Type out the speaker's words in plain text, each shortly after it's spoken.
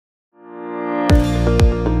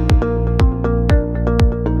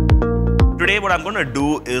today what I'm going to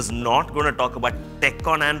do is not going to talk about tech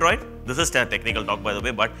on Android. This is a technical talk, by the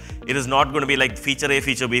way, but it is not going to be like feature A,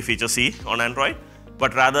 feature B, feature C on Android,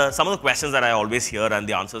 but rather some of the questions that I always hear and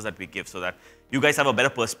the answers that we give so that you guys have a better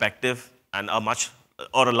perspective and a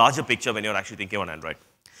larger picture when you're actually thinking on Android.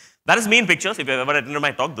 That is me in pictures. If you've ever attended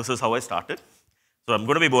my talk, this is how I started. So I'm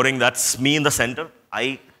going to be boring. That's me in the center.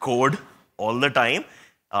 I code all the time,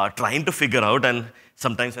 trying to figure out, and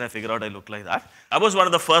sometimes when I figure out, I look like that. I was one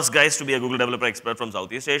of the first guys to be a Google developer expert from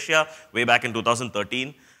Southeast Asia way back in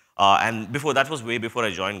 2013. And before that was way before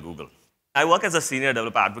I joined Google. I work as a senior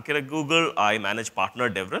developer advocate at Google. I manage partner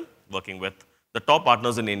DevRel, working with the top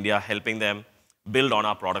partners in India, helping them build on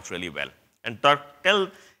our products really well. And tell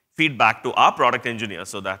feedback to our product engineers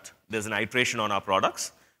so that there's an iteration on our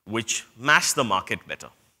products which match the market better.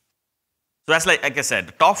 So that's like I said,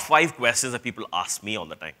 the top 5 questions that people ask me all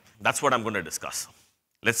the time. That's what I'm going to discuss.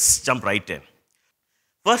 Let's jump right in.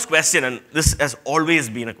 First question, and this has always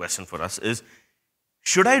been a question for us, is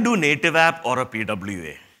should I do native app or a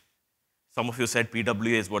PWA? Some of you said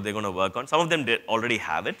PWA is what they're going to work on. Some of them already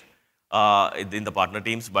have it in the partner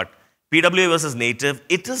teams, but PWA versus native,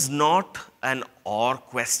 it is not an or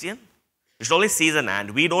question. You should always see as an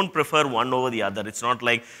and. We don't prefer one over the other. It's not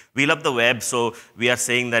like we love the web, so we are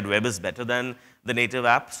saying that web is better than the native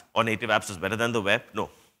apps, or native apps is better than the web.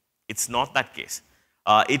 No, it's not that case.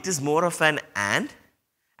 It is more of an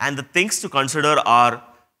and the things to consider are,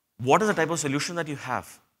 what is the type of solution that you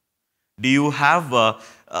have? Do you have,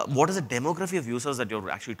 what is the demography of users that you're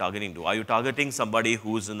actually targeting to? Are you targeting somebody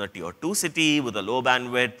who's in a tier 2 city with a low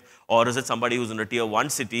bandwidth, or is it somebody who's in a tier 1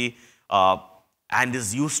 city and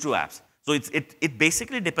is used to apps? So it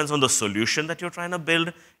basically depends on the solution that you're trying to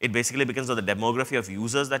build. It basically depends on the demography of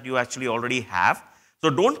users that you actually already have. So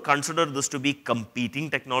don't consider this to be competing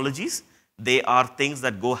technologies. They are things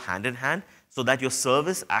that go hand in hand so that your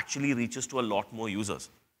service actually reaches to a lot more users.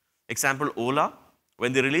 Example, Ola,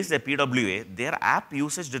 when they released their PWA, their app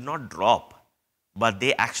usage did not drop, but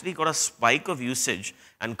they actually got a spike of usage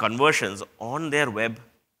and conversions on their web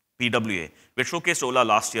PWA. We showcased Ola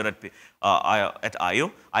last year at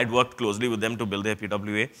I/O. I'd worked closely with them to build their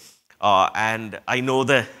PWA, and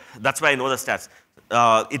that's why I know the stats.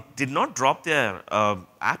 It did not drop their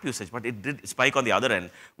app usage, but it did spike on the other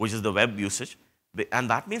end, which is the web usage. And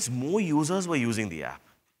that means more users were using the app.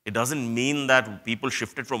 It doesn't mean that people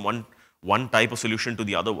shifted from one type of solution to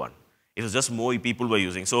the other one. It was just more people were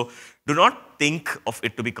using. So do not think of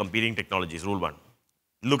it to be competing technologies, rule 1.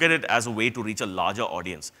 Look at it as a way to reach a larger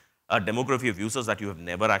audience, a demography of users that you have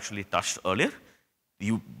never actually touched earlier.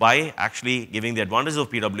 By actually giving the advantage of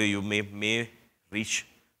PWA, you may reach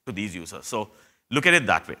to these users. So look at it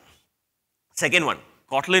that way. Second one,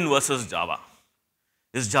 Kotlin versus Java.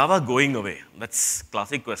 Is Java going away? That's a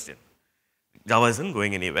classic question. Java isn't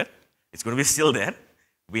going anywhere. It's going to be still there.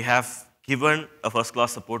 We have given a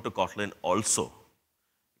first-class support to Kotlin also.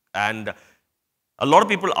 And a lot of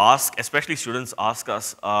people ask, especially students ask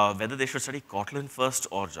us, whether they should study Kotlin first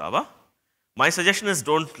or Java. My suggestion is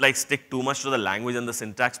don't stick too much to the language and the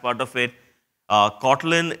syntax part of it.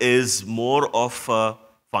 Kotlin is more of a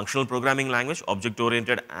functional programming language,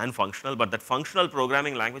 object-oriented and functional, but that functional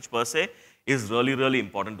programming language per se is really, really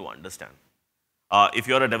important to understand. If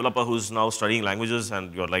you're a developer who's now studying languages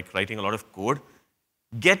and you're writing a lot of code,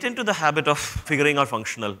 get into the habit of figuring out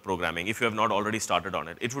functional programming if you have not already started on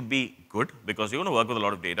it. It would be good because you're going to work with a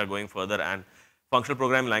lot of data going further, and functional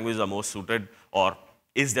programming languages are more suited or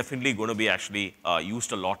is definitely going to be actually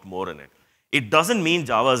used a lot more in it. It doesn't mean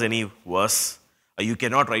Java is any worse. You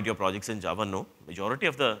cannot write your projects in Java, no. Majority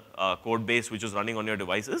of the code base which is running on your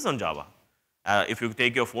device is on Java. If you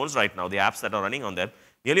take your phones right now, the apps that are running on them,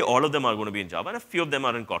 nearly all of them are going to be in Java, and a few of them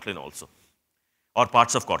are in Kotlin also, or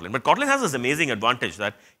parts of Kotlin. But Kotlin has this amazing advantage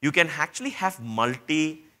that you can actually have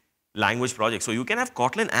multi-language projects. So you can have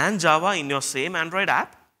Kotlin and Java in your same Android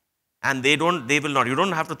app, and you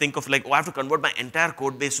don't have to think of I have to convert my entire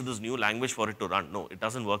code base to this new language for it to run. No, it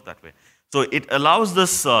doesn't work that way. So it allows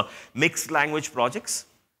this mixed language projects,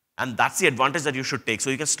 and that's the advantage that you should take. So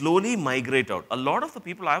you can slowly migrate out. A lot of the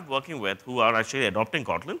people I'm working with who are actually adopting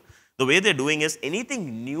Kotlin, the way they're doing is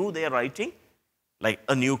anything new they're writing, like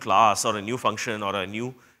a new class or a new function or a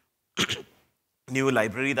new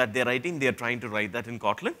library that they're writing, they're trying to write that in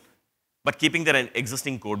Kotlin, but keeping their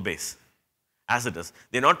existing code base as it is.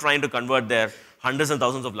 They're not trying to convert their hundreds and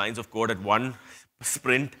thousands of lines of code at one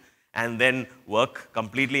sprint and then work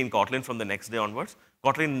completely in Kotlin from the next day onwards.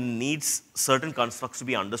 Kotlin needs certain constructs to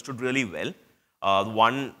be understood really well.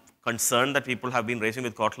 One concern that people have been raising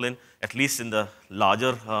with Kotlin, at least in the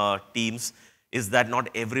larger teams, is that not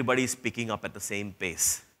everybody is picking up at the same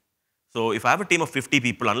pace. So if I have a team of 50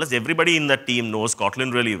 people, unless everybody in that team knows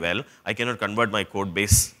Kotlin really well, I cannot convert my code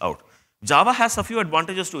base out. Java has a few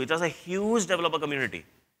advantages too. It has a huge developer community.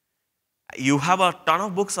 You have a ton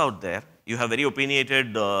of books out there. You have very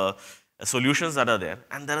opinionated solutions that are there.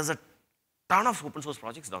 And there is a ton of open source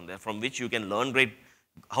projects down there from which you can learn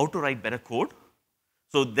how to write better code.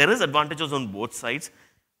 So there is advantages on both sides.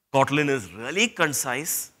 Kotlin is really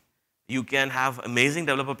concise. You can have amazing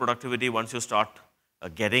developer productivity once you start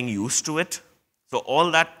getting used to it. So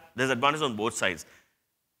all that, there's advantage on both sides.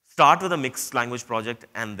 Start with a mixed language project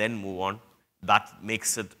and then move on. That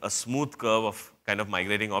makes it a smooth curve of kind of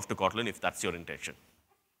migrating off to Kotlin if that's your intention.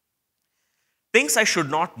 Things I should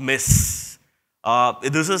not miss.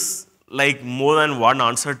 This is like more than one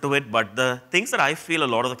answer to it, but the things that I feel a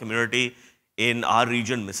lot of the community in our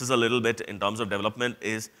region misses a little bit in terms of development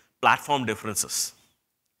is platform differences.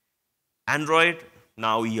 Android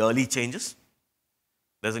now yearly changes.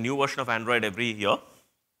 There's a new version of Android every year.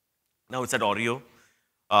 Now it's at Oreo,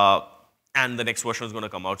 and the next version is going to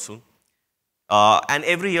come out soon. And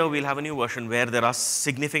every year we'll have a new version where there are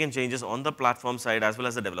significant changes on the platform side as well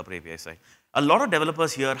as the developer API side. A lot of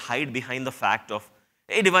developers here hide behind the fact of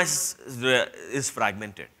a device is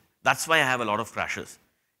fragmented. That's why I have a lot of crashes.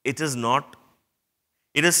 It is not.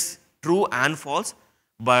 It is true and false,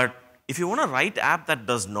 but if you want to write app that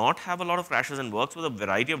does not have a lot of crashes and works with a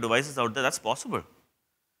variety of devices out there, that's possible.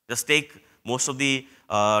 Just take most of the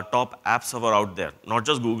top apps that are out there, not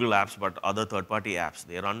just Google apps, but other third-party apps.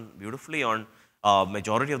 They run beautifully on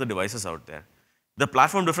majority of the devices out there. The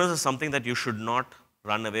platform difference is something that you should not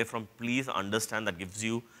run away from. Please understand that gives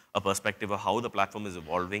you a perspective of how the platform is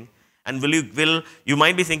evolving. And you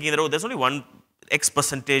might be thinking that, oh, there's only one X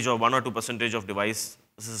percentage or 1 or 2% of devices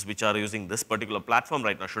which are using this particular platform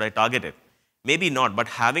right now. Should I target it? Maybe not, but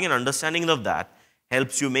having an understanding of that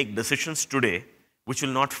helps you make decisions today which will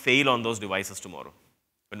not fail on those devices tomorrow.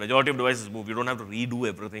 When majority of devices move, you don't have to redo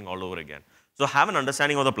everything all over again. So have an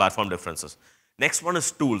understanding of the platform differences. Next one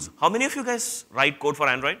is tools. How many of you guys write code for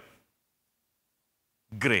Android?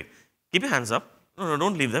 Great. Keep your hands up. No,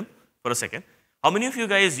 don't leave them for a second. How many of you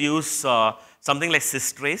guys use something like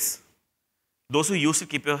systrace? Those who use it,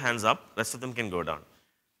 keep your hands up. Rest of them can go down.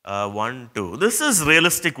 1, 2. This is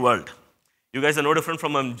realistic world. You guys are no different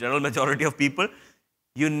from a general majority of people.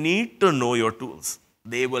 You need to know your tools.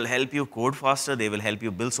 They will help you code faster. They will help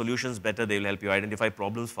you build solutions better. They will help you identify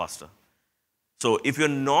problems faster. So if you're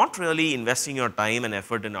not really investing your time and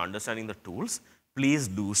effort in understanding the tools, please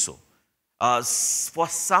do so. For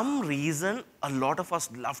some reason, a lot of us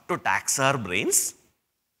love to tax our brains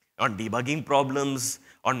on debugging problems,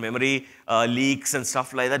 on memory leaks and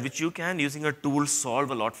stuff like that, which you can, using a tool,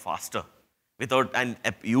 solve a lot faster and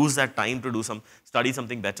use that time to study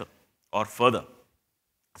something better or further.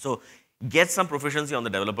 So get some proficiency on the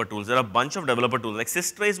developer tools. There are a bunch of developer tools. Like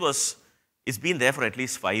systrace it's been there for at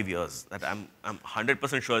least 5 years. That I'm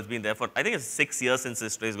 100% sure it's been there for, I think it's 6 years since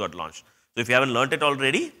systrace got launched. So if you haven't learned it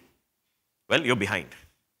already, well, you're behind.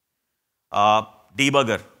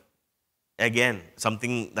 Debugger, again,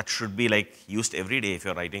 something that should be like used every day if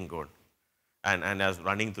you're writing code and as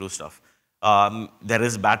running through stuff. There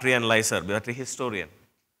is battery analyzer, battery historian.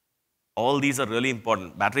 All these are really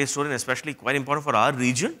important. Battery historian especially quite important for our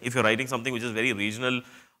region. If you're writing something which is very regional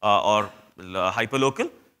or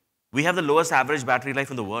hyperlocal, we have the lowest average battery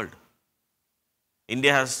life in the world.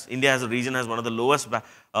 India as a region has one of the lowest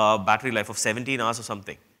battery life of 17 hours or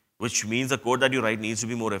something, which means the code that you write needs to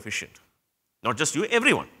be more efficient. Not just you,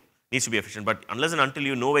 everyone needs to be efficient. But unless and until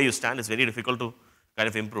you know where you stand, it's very difficult to kind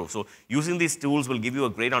of improve. So using these tools will give you a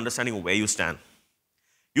great understanding of where you stand.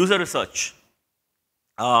 User research.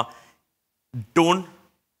 Don't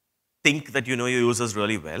think that you know your users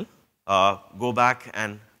really well. Go back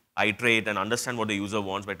and iterate and understand what the user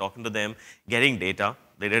wants by talking to them, getting data,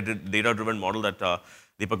 data-driven model that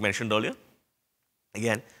Deepak mentioned earlier.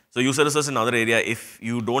 Again, so user research is another area. If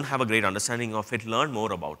you don't have a great understanding of it, learn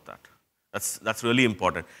more about that. That's really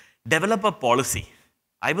important. Developer policy.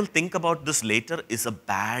 I will think about this later is a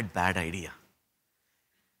bad idea.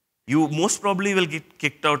 You most probably will get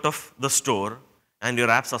kicked out of the store and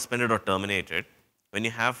your app suspended or terminated when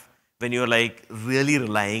you're like really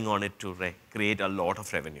relying on it to create a lot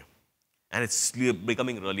of revenue. And it's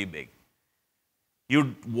becoming really big.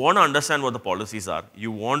 You want to understand what the policies are.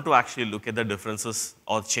 You want to actually look at the differences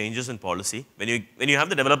or changes in policy. When you have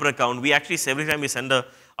the developer account, we actually, every time we send an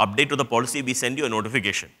update to the policy, we send you a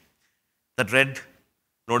notification. That red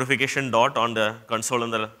notification dot on the console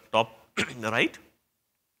on the top right,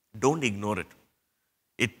 don't ignore it.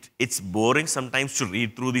 It's boring sometimes to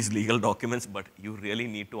read through these legal documents, but you really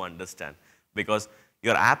need to understand because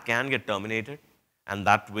your app can get terminated. And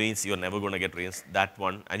that means you're never going to get that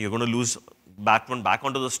one, and you're going to lose that one back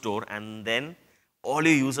onto the store, and then all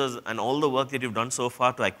your users and all the work that you've done so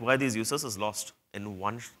far to acquire these users is lost in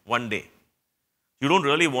one day. You don't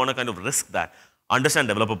really want to kind of risk that. Understand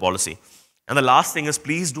developer policy. And the last thing is,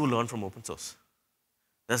 please do learn from open source.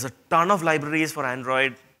 There's a ton of libraries for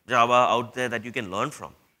Android, Java out there that you can learn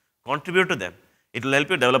from. Contribute to them. It will help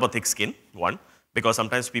you develop a thick skin, one, because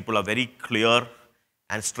sometimes people are very clear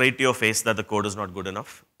and straight to your face that the code is not good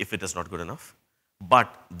enough, if it is not good enough.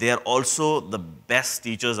 But they are also the best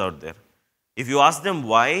teachers out there. If you ask them,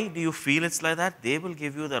 why do you feel it's like that, they will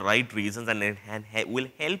give you the right reasons and will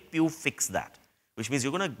help you fix that, which means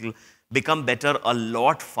you're going to become better a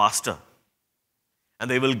lot faster.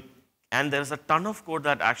 And there's a ton of code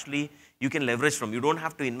that actually you can leverage from. You don't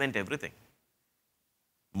have to invent everything.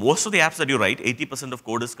 Most of the apps that you write, 80% of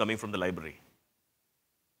code is coming from the library.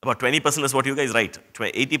 About 20% is what you guys write.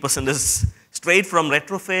 80% is straight from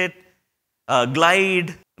Retrofit,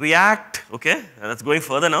 Glide, React, okay? And that's going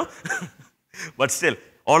further now. But still,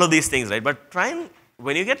 all of these things, right? But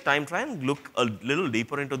when you get time, try and look a little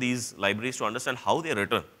deeper into these libraries to understand how they're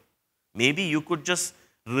written. Maybe you could just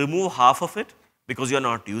remove half of it because you're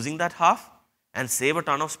not using that half and save a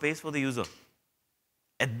ton of space for the user.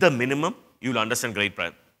 At the minimum, you'll understand great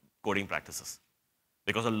coding practices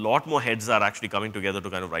because a lot more heads are actually coming together to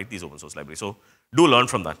kind of write these open source libraries. So do learn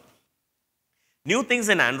from that. New things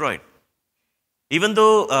in Android. Even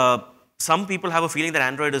though some people have a feeling that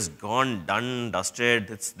Android is gone, done, dusted,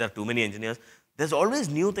 there are too many engineers, there's always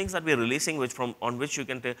new things that we're releasing on which you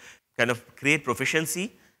can kind of create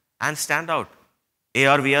proficiency and stand out.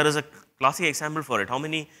 AR, VR is a classic example for it. How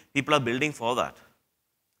many people are building for that?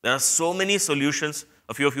 There are so many solutions.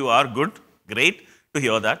 A few of you are good, great to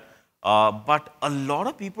hear that. But a lot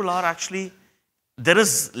of people are actually, there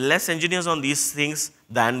is less engineers on these things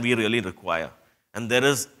than we really require. And there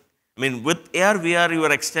is, I mean, with AR, VR, you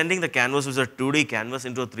are extending the canvas, which is a 2D canvas,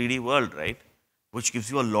 into a 3D world, right? Which gives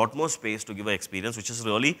you a lot more space to give an experience, which is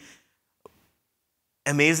really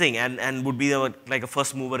amazing and would be like a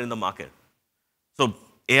first mover in the market. So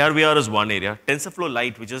AR, VR is one area. TensorFlow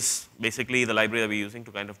Lite, which is basically the library that we're using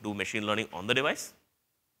to kind of do machine learning on the device.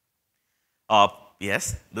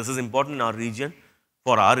 Yes, this is important in our region.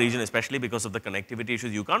 For our region, especially because of the connectivity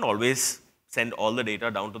issues, you can't always send all the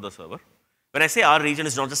data down to the server. When I say our region,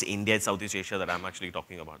 it's not just India, it's Southeast Asia that I'm actually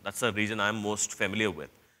talking about. That's the region I'm most familiar with.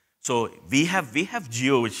 So we have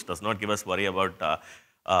Geo, which does not give us worry about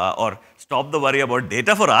or stop the worry about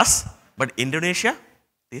data for us. But Indonesia,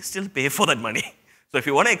 they still pay for that money. So if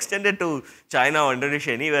you want to extend it to China or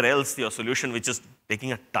Indonesia, anywhere else, your solution, which is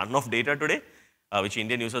taking a ton of data today, which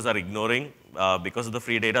Indian users are ignoring because of the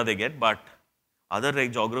free data they get, but other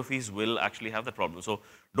geographies will actually have that problem. So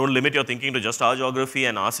don't limit your thinking to just our geography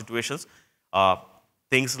and our situations.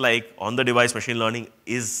 Things like on-the-device machine learning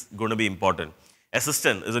is going to be important.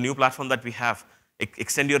 Assistant is a new platform that we have.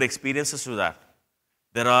 Extend your experiences to that.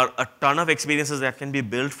 There are a ton of experiences that can be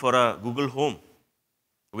built for a Google Home,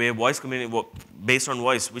 where voice community based on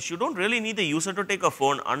voice, which you don't really need the user to take a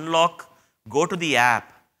phone, unlock, go to the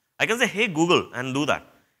app. I can say, hey, Google, and do that.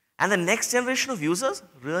 And the next generation of users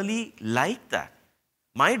really like that.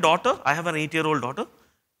 My daughter, I have an 8-year-old daughter,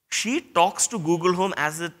 she talks to Google Home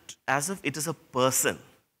as if it is a person.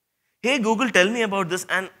 Hey, Google, tell me about this.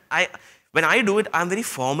 And when I do it, I'm very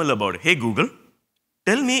formal about it. Hey, Google,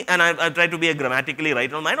 tell me. And I try to be grammatically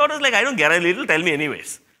right. My daughter's like, I don't care, it'll tell me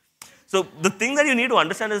anyways. So the thing that you need to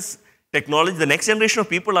understand is technology. The next generation of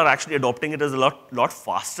people are actually adopting it as a lot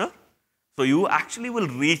faster. So you actually will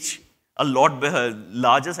reach a lot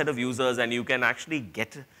larger set of users, and you can actually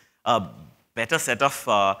get a better set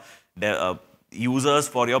of users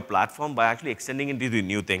for your platform by actually extending into the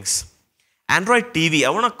new things. Android TV, I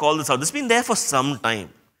want to call this out. This has been there for some time,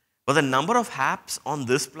 but the number of apps on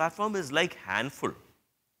this platform is like handful.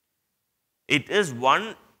 It is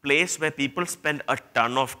one place where people spend a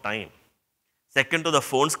ton of time. Second to the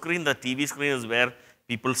phone screen, the TV screen is where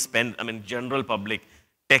people spend, general public.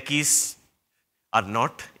 Techies are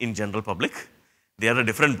not in general public. They are a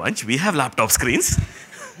different bunch. We have laptop screens.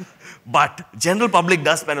 But general public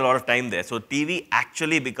does spend a lot of time there. So TV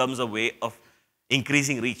actually becomes a way of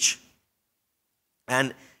increasing reach.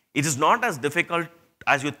 And it is not as difficult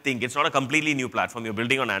as you think. It's not a completely new platform. You're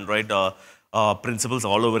building on Android principles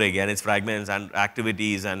all over again. It's fragments and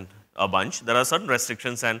activities and a bunch. There are certain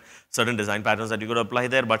restrictions and certain design patterns that you could apply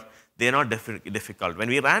there, but they're not difficult. When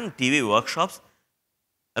we ran TV workshops,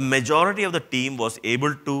 a majority of the team was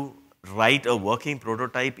able to write a working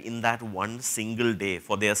prototype in that one single day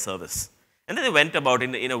for their service. And then they went about,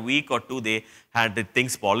 in a week or two, they had the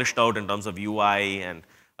things polished out in terms of UI and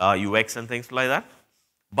UX and things like that.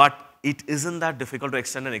 But it isn't that difficult to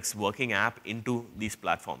extend an working app into these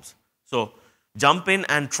platforms. So jump in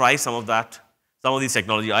and try some of that, some of these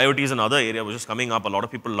technology. IoT is another area which is coming up. A lot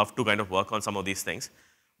of people love to kind of work on some of these things.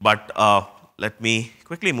 But let me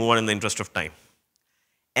quickly move on in the interest of time.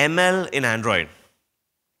 ML in Android.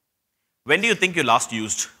 When do you think you last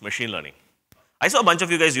used machine learning? I saw a bunch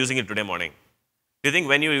of you guys using it today morning. Do you think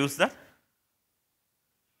when you used that?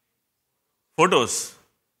 Photos.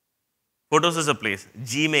 Photos is a place.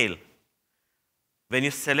 Gmail. When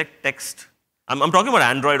you select text. I'm talking about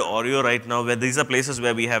Android Oreo right now, where these are places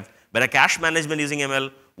where we have better cache management using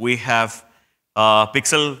ML. We have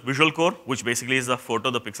Pixel Visual Core, which basically is the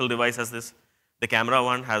photo. The Pixel device has this. The camera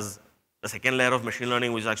one has the second layer of machine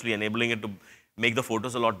learning, which is actually enabling it to make the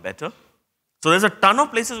photos a lot better. So there's a ton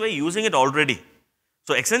of places where you're using it already.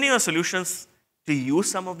 So extending your solutions to use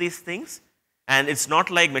some of these things, and it's not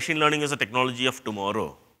like machine learning is a technology of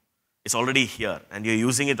tomorrow. It's already here, and you're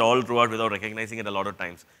using it all throughout without recognizing it a lot of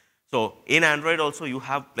times. So in Android also, you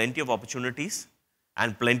have plenty of opportunities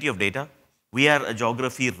and plenty of data. We are a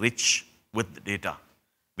geography rich with data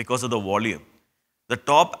because of the volume. The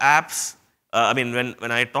top apps,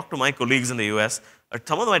 when I talk to my colleagues in the US,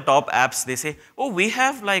 some of my top apps, they say, oh, we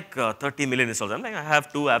have like 30 million installs. I'm like, I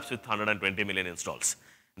have 2 apps with 120 million installs.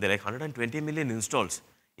 And they're like, 120 million installs.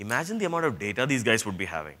 Imagine the amount of data these guys would be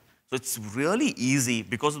having. So it's really easy,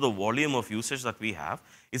 because of the volume of usage that we have,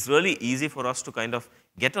 it's really easy for us to kind of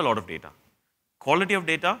get a lot of data. Quality of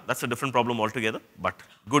data, that's a different problem altogether, but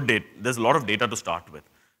good data. There's a lot of data to start with.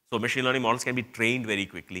 So machine learning models can be trained very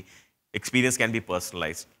quickly. Experience can be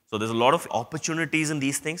personalized. So there's a lot of opportunities in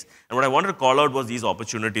these things. And what I wanted to call out was these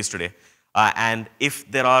opportunities today. And if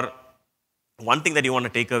there are, one thing that you want to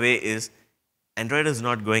take away is Android is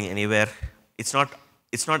not going anywhere. It's not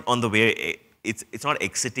on the way, it's not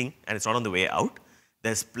exiting, and it's not on the way out.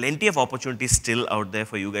 There's plenty of opportunities still out there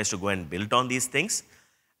for you guys to go and build on these things.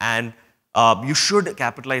 And you should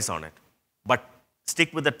capitalize on it. But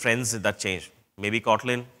stick with the trends that change. Maybe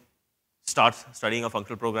Kotlin, start studying a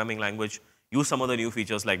functional programming language. Use some of the new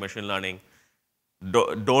features like machine learning.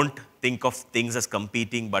 Don't think of things as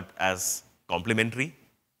competing, but as complementary.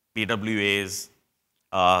 PWAs,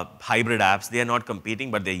 hybrid apps, they are not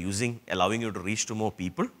competing, but they're allowing you to reach to more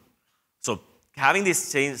people. So having these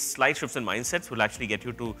slight shifts in mindsets will actually get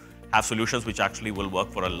you to have solutions which actually will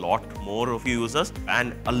work for a lot more of your users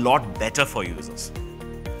and a lot better for users.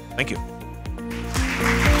 Thank you.